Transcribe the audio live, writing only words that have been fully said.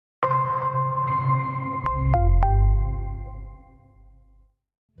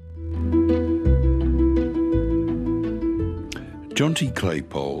Jonty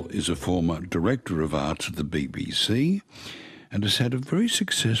Claypole is a former Director of Arts at the BBC and has had a very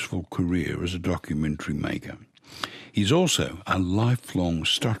successful career as a documentary maker. He's also a lifelong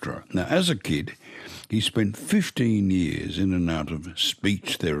stutterer. Now, as a kid, he spent 15 years in and out of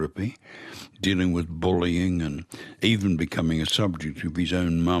speech therapy, dealing with bullying and even becoming a subject of his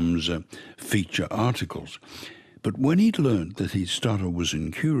own mum's feature articles. But when he'd learned that his stutter was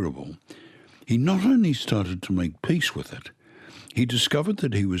incurable, he not only started to make peace with it, he discovered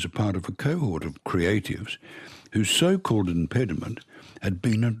that he was a part of a cohort of creatives whose so-called impediment had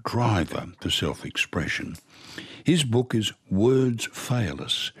been a driver for self-expression. His book is Words Fail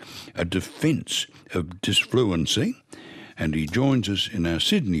Us, a defence of disfluency, and he joins us in our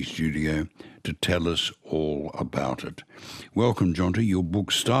Sydney studio to tell us all about it. Welcome, Jonty. Your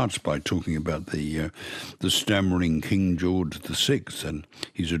book starts by talking about the stammering King George VI and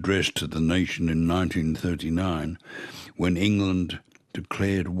his address to the nation in 1939 when England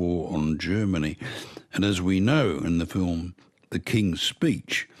declared war on Germany. And as we know in the film The King's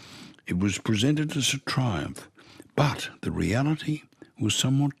Speech, it was presented as a triumph. But the reality was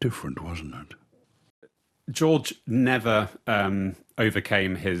somewhat different, wasn't it? George never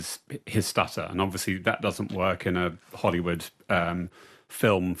overcame his stutter, and obviously that doesn't work in a Hollywood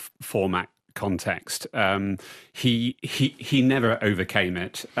film format context. He never overcame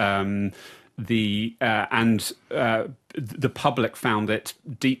it. The public found it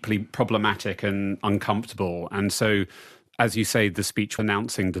deeply problematic and uncomfortable, and so, as you say, the speech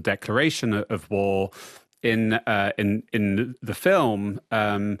announcing the declaration of war in the film.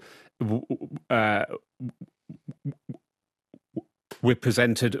 We're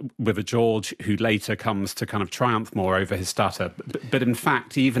presented with a George who later comes to kind of triumph more over his stutter. But in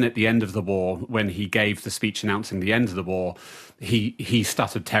fact, even at the end of the war, when he gave the speech announcing the end of the war, he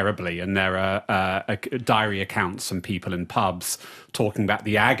stuttered terribly. And there are diary accounts from people in pubs talking about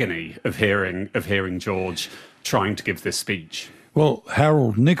the agony of hearing George trying to give this speech. Well,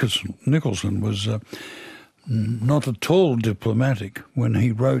 Harold Nicholson was not at all diplomatic when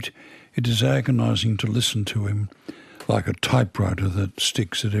he wrote, "It is agonising to listen to him, like a typewriter that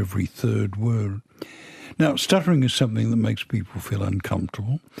sticks at every third word." Now, stuttering is something that makes people feel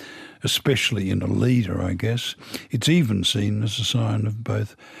uncomfortable, especially in a leader, I guess. It's even seen as a sign of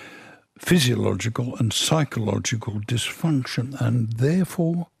both physiological and psychological dysfunction, and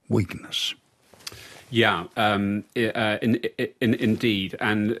therefore weakness. Yeah, indeed.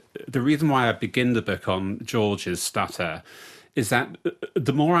 And the reason why I begin the book on George's stutter is that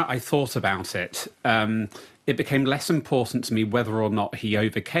the more I thought about it, it became less important to me whether or not he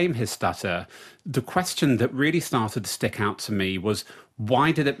overcame his stutter. The question that really started to stick out to me was,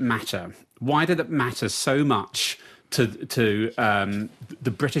 why did it matter? Why did it matter so much to the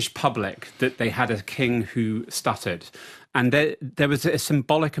British public that they had a king who stuttered? And there was a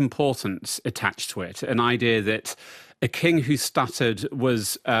symbolic importance attached to it, an idea that a king who stuttered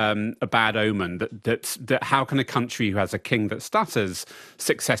was a bad omen, that how can a country who has a king that stutters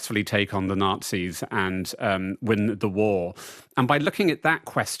successfully take on the Nazis and win the war? And by looking at that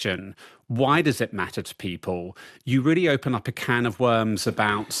question, why does it matter to people, you really open up a can of worms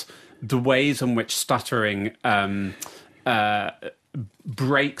about the ways in which stuttering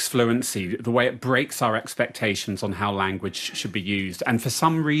breaks fluency, the way it breaks our expectations on how language should be used. And for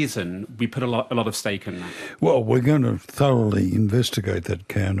some reason, we put a lot of stake in that. Well, we're going to thoroughly investigate that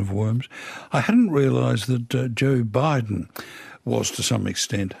can of worms. I hadn't realised that Joe Biden was to some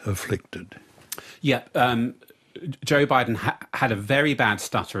extent afflicted. Yeah, Joe Biden had a very bad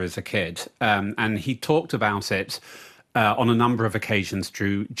stutter as a kid, and he talked about it on a number of occasions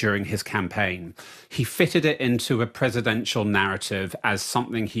during his campaign. He fitted it into a presidential narrative as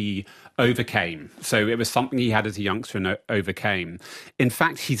something he overcame. So it was something he had as a youngster and overcame. In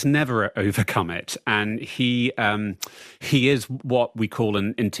fact, he's never overcome it. And he is what we call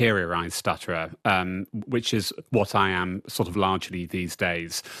an interiorized stutterer, which is what I am sort of largely these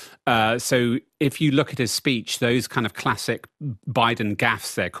days. So if you look at his speech, those kind of classic Biden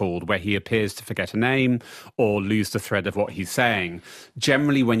gaffes, they're called, where he appears to forget a name or lose the thread of what he's saying,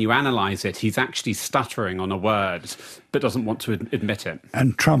 generally when you analyse it, he's actually stuttering on a word but doesn't want to admit it.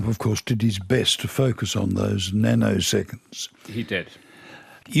 And Trump, of course, did his best to focus on those nanoseconds. He did.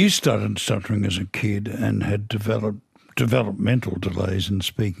 You started stuttering as a kid and had developmental delays in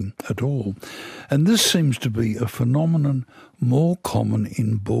speaking at all. And this seems to be a phenomenon more common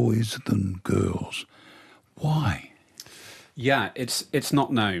in boys than girls. Why? Yeah, it's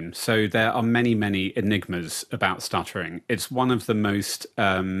not known. So there are many enigmas about stuttering. It's one of the most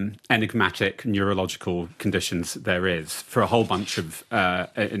enigmatic neurological conditions there is for a whole bunch of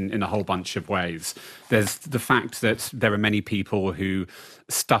in a whole bunch of ways. There's the fact that there are many people who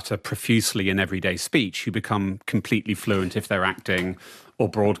stutter profusely in everyday speech who become completely fluent if they're acting or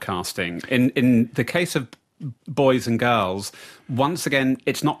broadcasting. In the case of boys and girls, once again,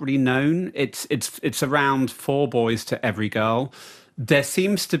 it's not really known. It's around 4 boys to every girl. There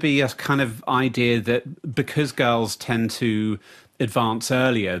seems to be a kind of idea that because girls tend to advance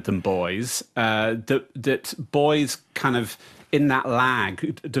earlier than boys, that boys kind of in that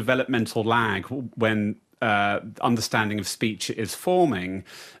lag, developmental lag, when understanding of speech is forming,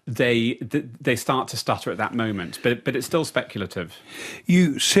 they start to stutter at that moment. But it's still speculative.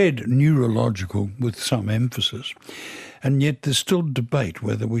 You said neurological with some emphasis, and yet there's still debate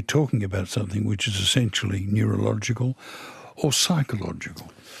whether we're talking about something which is essentially neurological or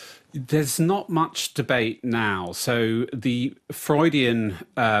psychological. There's not much debate now. So the Freudian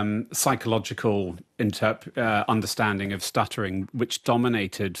psychological understanding of stuttering, which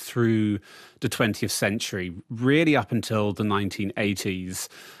dominated through the 20th century, really up until the 1980s,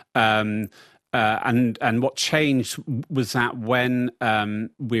 and what changed was that when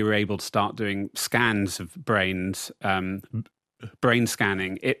we were able to start doing scans of brains, brain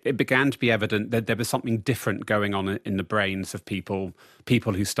scanning, it began to be evident that there was something different going on in the brains of people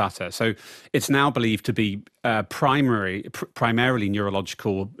who stutter. So it's now believed to be primarily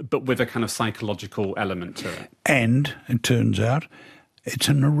neurological, but with a kind of psychological element to it. And it turns out it's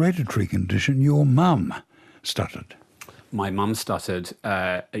an hereditary condition. Your mum stuttered. My mum stuttered,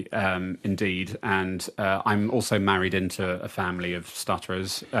 indeed, and I'm also married into a family of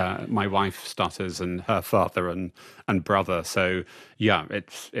stutterers. My wife stutters, and her father and brother. So, yeah,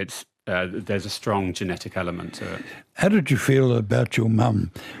 it's there's a strong genetic element to it. How did you feel about your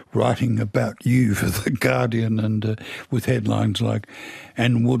mum writing about you for The Guardian and with headlines like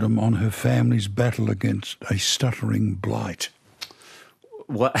Anne Woodham on her family's battle against a stuttering blight?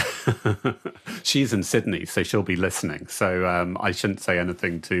 What? She's in Sydney, so she'll be listening. So I shouldn't say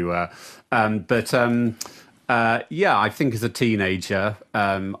anything to. Yeah, I think as a teenager,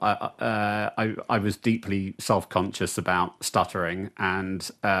 I was deeply self-conscious about stuttering, and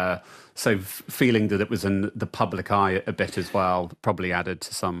so feeling that it was in the public eye a bit as well probably added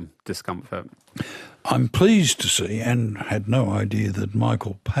to some discomfort. I'm pleased to see, and had no idea, that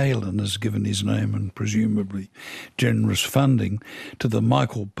Michael Palin has given his name and presumably generous funding to the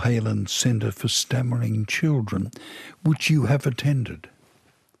Michael Palin Centre for Stammering Children, which you have attended.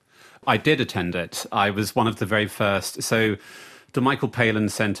 I did attend it. I was one of the very first. So the Michael Palin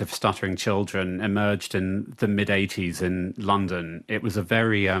Centre for Stuttering Children emerged in the mid-'80s in London. It was a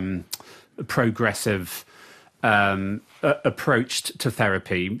very progressive approach to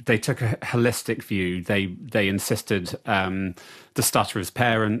therapy. They took a holistic view. They insisted the stutterer's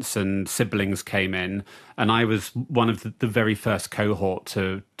parents and siblings came in, and I was one of the very first cohort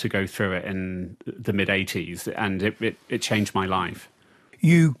to go through it in the mid-'80s, and it changed my life.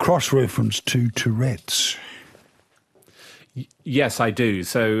 You cross-reference to Tourette's. Yes, I do.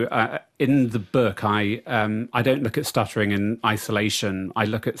 So in the book, I don't look at stuttering in isolation. I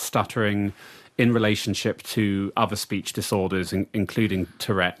look at stuttering in relationship to other speech disorders, including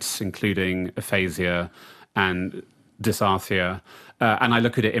Tourette's, including aphasia and dysarthria. And I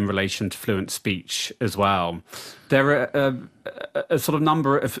look at it in relation to fluent speech as well. There are a sort of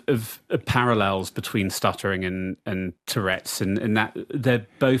number of parallels between stuttering and Tourette's, in that they're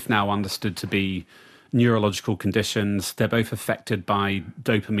both now understood to be neurological conditions. They're both affected by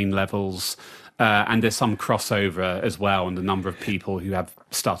dopamine levels. And there's some crossover as well in the number of people who have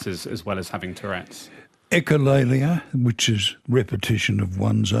stutters as well as having Tourette's. Echolalia, which is repetition of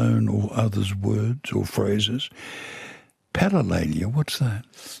one's own or others' words or phrases. Palilalia, what's that?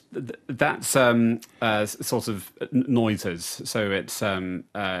 That's sort of noises. So it's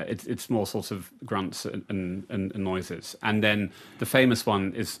more sort of grunts and noises. And then the famous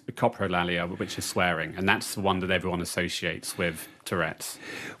one is coprolalia, which is swearing, and that's the one that everyone associates with Tourette's.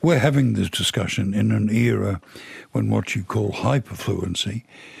 We're having this discussion in an era when what you call hyperfluency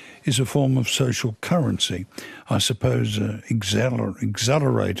is a form of social currency, I suppose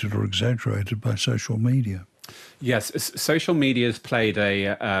accelerated or exaggerated by social media. Yes, social media's played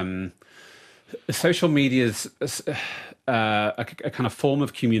social media's a kind of form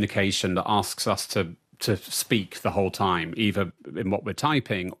of communication that asks us to speak the whole time, either in what we're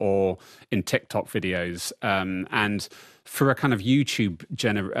typing or in TikTok videos. And for a kind of YouTube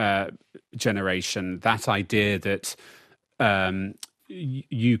generation, that idea that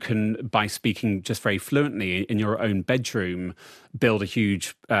you can, by speaking just very fluently in your own bedroom, build a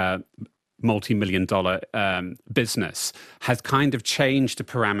huge multi-million-dollar business, has kind of changed the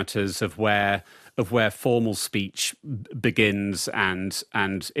parameters of where formal speech begins and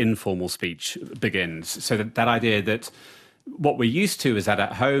informal speech begins. So that idea that what we're used to is that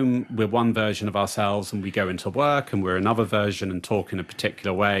at home we're one version of ourselves and we go into work and we're another version and talk in a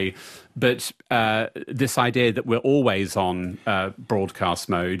particular way. But this idea that we're always on broadcast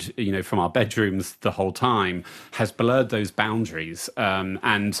mode, from our bedrooms the whole time, has blurred those boundaries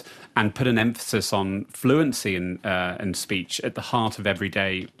and put an emphasis on fluency in speech at the heart of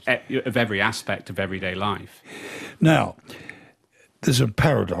every aspect of everyday life. Now, there's a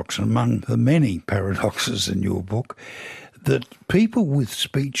paradox among the many paradoxes in your book, that people with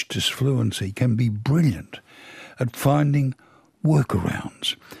speech disfluency can be brilliant at finding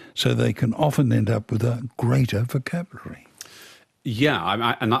workarounds, so they can often end up with a greater vocabulary.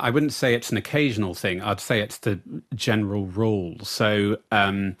 Yeah, and I wouldn't say it's an occasional thing. I'd say it's the general rule. So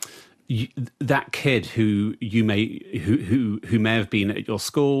that kid who may have been at your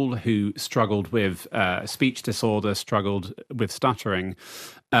school, who struggled with speech disorder, struggled with stuttering,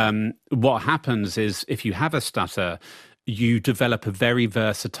 what happens is if you have a stutter, you develop a very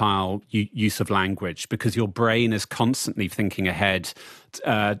versatile use of language because your brain is constantly thinking ahead,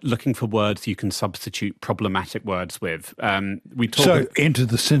 looking for words you can substitute problematic words with. So enter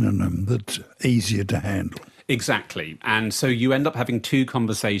the synonym that's easier to handle. Exactly. And so you end up having two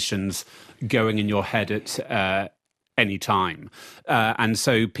conversations going in your head at any time. And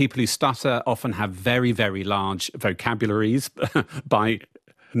so people who stutter often have very, very large vocabularies by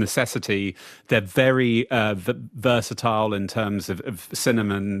necessity. They're very versatile in terms of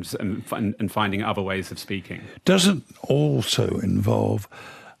synonyms and finding other ways of speaking. Does it also involve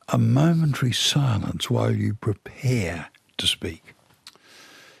a momentary silence while you prepare to speak?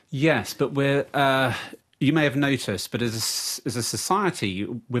 Yes, but you may have noticed, but as a society,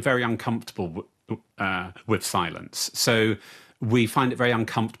 we're very uncomfortable with silence. So we find it very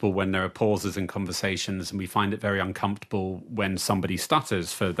uncomfortable when there are pauses in conversations, and we find it very uncomfortable when somebody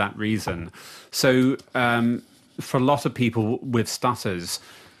stutters for that reason. So for a lot of people with stutters,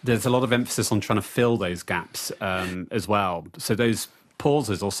 there's a lot of emphasis on trying to fill those gaps as well. So those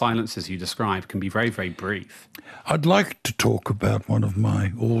pauses or silences you describe can be very, very brief. I'd like to talk about one of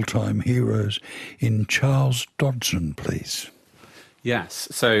my all-time heroes in Charles Dodgson, please. Yes.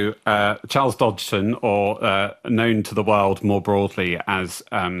 So Charles Dodgson, or known to the world more broadly as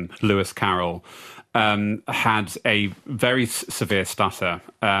Lewis Carroll, had a very severe stutter,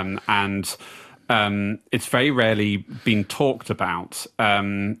 and it's very rarely been talked about.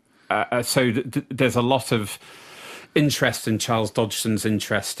 So there's a lot of interest in Charles Dodgson's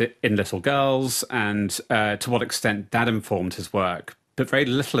interest in little girls and to what extent that informed his work. But very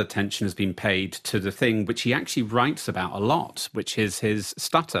little attention has been paid to the thing which he actually writes about a lot, which is his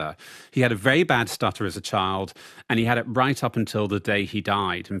stutter. He had a very bad stutter as a child, and he had it right up until the day he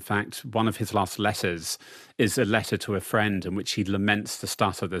died. In fact, one of his last letters is a letter to a friend in which he laments the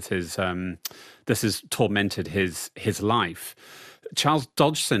stutter that has tormented his life. Charles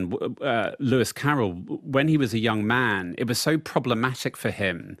Dodgson, Lewis Carroll, when he was a young man, it was so problematic for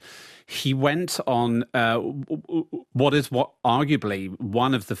him. He went on what arguably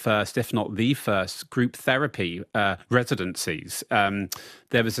one of the first, if not the first, group therapy residencies.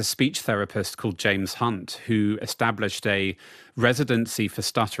 There was a speech therapist called James Hunt who established a residency for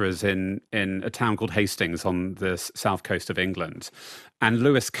stutterers in a town called Hastings on the south coast of England. And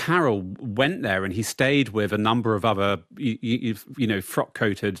Lewis Carroll went there, and he stayed with a number of other,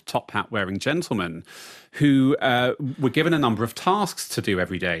 frock-coated, top hat-wearing gentlemen who were given a number of tasks to do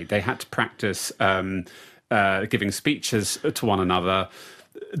every day. They had to practice giving speeches to one another.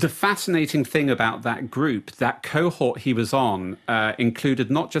 The fascinating thing about that group, that cohort he was on, included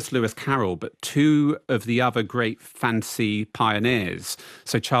not just Lewis Carroll, but two of the other great fancy pioneers.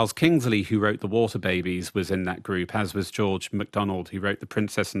 So Charles Kingsley, who wrote The Water Babies, was in that group, as was George MacDonald, who wrote The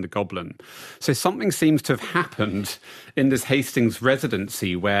Princess and the Goblin. So something seems to have happened in this Hastings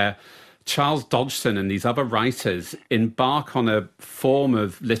residency where Charles Dodgson and these other writers embark on a form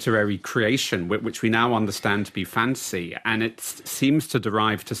of literary creation which we now understand to be fantasy, and it seems to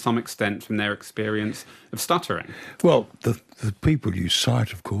derive to some extent from their experience of stuttering. Well, the people you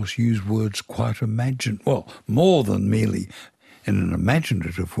cite, of course, use words quite more than merely in an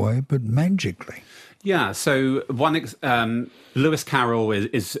imaginative way, but magically. Yeah, so Lewis Carroll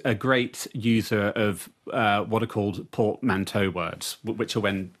is a great user of what are called portmanteau words, which are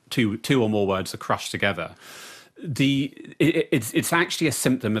when two or more words are crushed together. It's actually a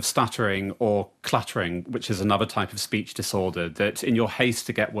symptom of stuttering or cluttering, which is another type of speech disorder, that in your haste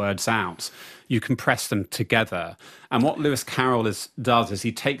to get words out, you compress them together. And what Lewis Carroll does is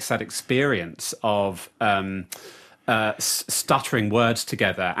he takes that experience of stuttering words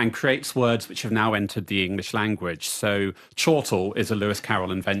together and creates words which have now entered the English language. So chortle is a Lewis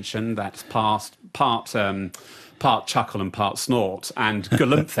Carroll invention. That's part chuckle and part snort, and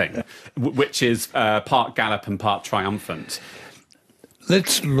galumphing, which is part gallop and part triumphant.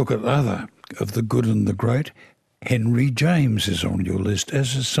 Let's look at other of the good and the great. Henry James is on your list,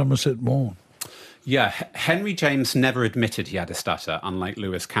 as is Somerset Maugham. Yeah, Henry James never admitted he had a stutter, unlike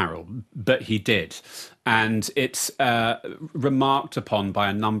Lewis Carroll, but he did. And it's remarked upon by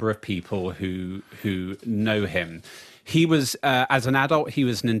a number of people who know him. He was, as an adult, he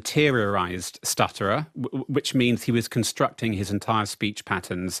was an interiorized stutterer, which means he was constructing his entire speech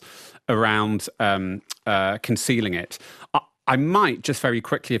patterns around concealing it. I might, just very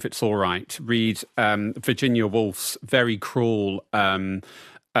quickly, if it's all right, read Virginia Woolf's very cruel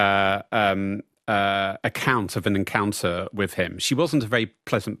account of an encounter with him. She wasn't a very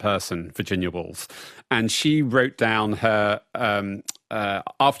pleasant person, Virginia Woolf, and she wrote down her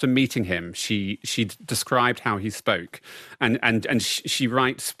after meeting him. She described how he spoke, and she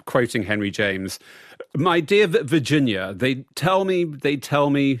writes, quoting Henry James, "My dear Virginia, they tell me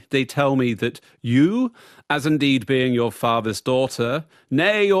that you, as indeed being your father's daughter,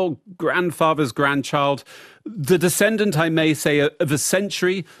 nay, your grandfather's grandchild, the descendant, I may say, of a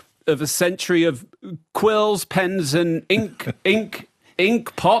century of quills, pens, and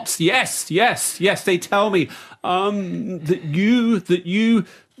ink pots. Yes. They tell me that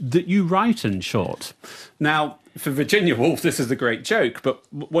you write in short." Now, for Virginia Woolf, this is a great joke, but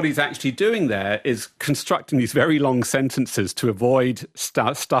what he's actually doing there is constructing these very long sentences to avoid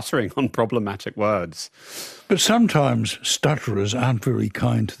stuttering on problematic words. But sometimes stutterers aren't very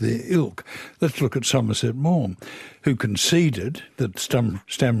kind to their ilk. Let's look at Somerset Maugham, who conceded that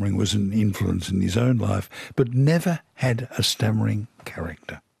stammering was an influence in his own life, but never had a stammering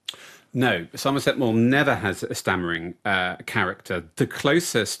character. No, Somerset Maugham never has a stammering character. The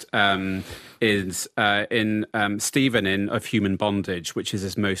closest is in Stephen in Of Human Bondage, which is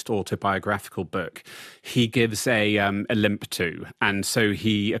his most autobiographical book. He gives a limp to, and so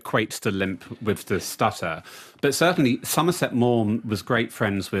he equates the limp with the stutter. But certainly Somerset Maugham was great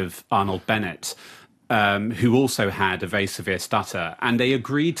friends with Arnold Bennett, who also had a very severe stutter, and they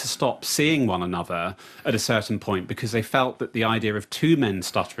agreed to stop seeing one another at a certain point because they felt that the idea of two men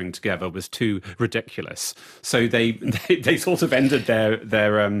stuttering together was too ridiculous. So they sort of ended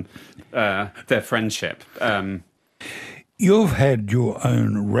their friendship. You've had your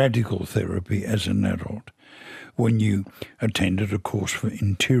own radical therapy as an adult when you attended a course for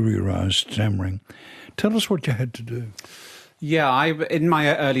interiorized stammering. Tell us what you had to do. Yeah, in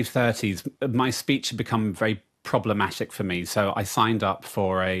my early 30s, my speech had become very problematic for me. So I signed up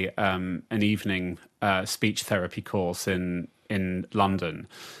for an evening speech therapy course in London.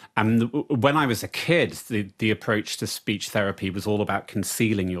 And when I was a kid, the approach to speech therapy was all about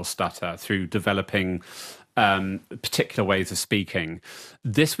concealing your stutter through developing particular ways of speaking.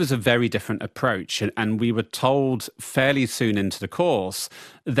 This was a very different approach, and we were told fairly soon into the course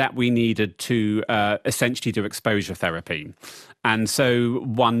that we needed to essentially do exposure therapy. And so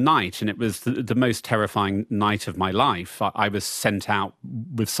one night, and it was the most terrifying night of my life, I was sent out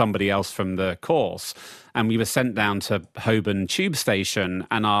with somebody else from the course, and we were sent down to Holborn Tube Station,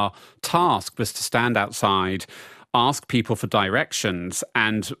 and our task was to stand outside, ask people for directions,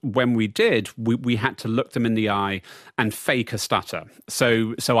 and when we did, we had to look them in the eye and fake a stutter.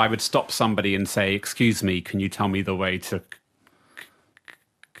 So I would stop somebody and say, "Excuse me, can you tell me the way to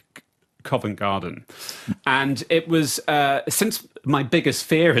Covent Garden?" And it was, since my biggest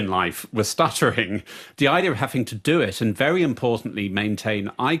fear in life was stuttering, the idea of having to do it and, very importantly,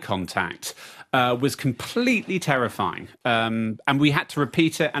 maintain eye contact was completely terrifying. And we had to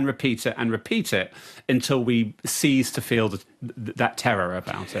repeat it and repeat it and repeat it until we ceased to feel that terror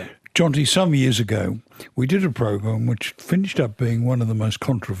about it. Jonty, some years ago, we did a program which finished up being one of the most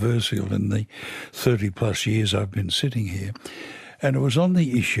controversial in the 30-plus years I've been sitting here. And it was on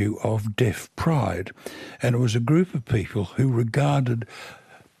the issue of deaf pride. And it was a group of people who regarded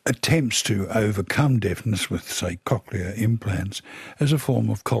attempts to overcome deafness with, say, cochlear implants as a form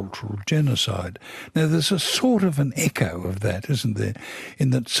of cultural genocide. Now, there's a sort of an echo of that, isn't there, in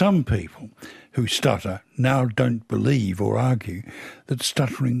that some people who stutter now don't believe or argue that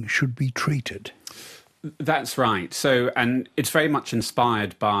stuttering should be treated. That's right. So, and it's very much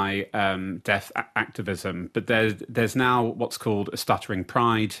inspired by deaf activism, but there's now what's called a stuttering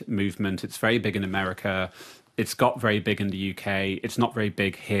pride movement. It's very big in America. It's got very big in the UK. It's not very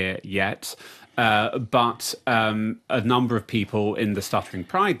big here yet. But a number of people in the Stuttering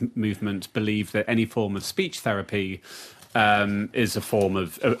Pride movement believe that any form of speech therapy is a form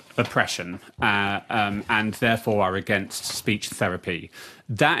of oppression and therefore are against speech therapy.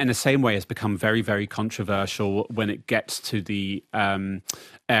 That, in the same way, has become very, very controversial when it gets to the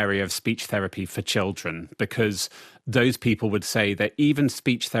area of speech therapy for children, because those people would say that even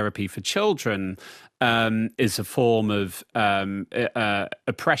speech therapy for children is a form of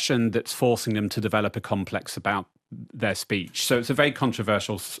oppression that's forcing them to develop a complex about their speech. So it's a very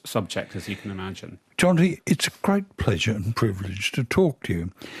controversial subject, as you can imagine. Jonty, it's a great pleasure and privilege to talk to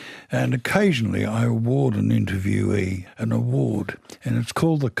you. And occasionally I award an interviewee an award, and it's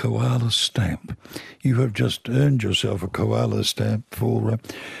called the Koala Stamp. You have just earned yourself a Koala Stamp for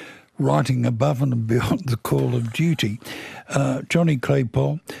writing above and beyond the call of duty. Johnny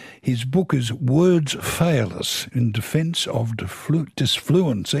Claypole, his book is Words Fail Us in Defence of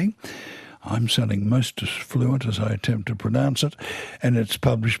Disfluency. I'm sounding most disfluent as I attempt to pronounce it, and it's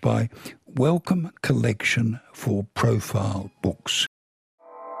published by Wellcome Collection for Profile Books.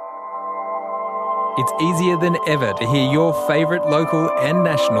 It's easier than ever to hear your favourite local and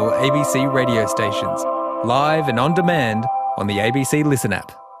national ABC radio stations, live and on demand on the ABC Listen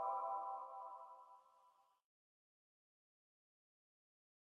app.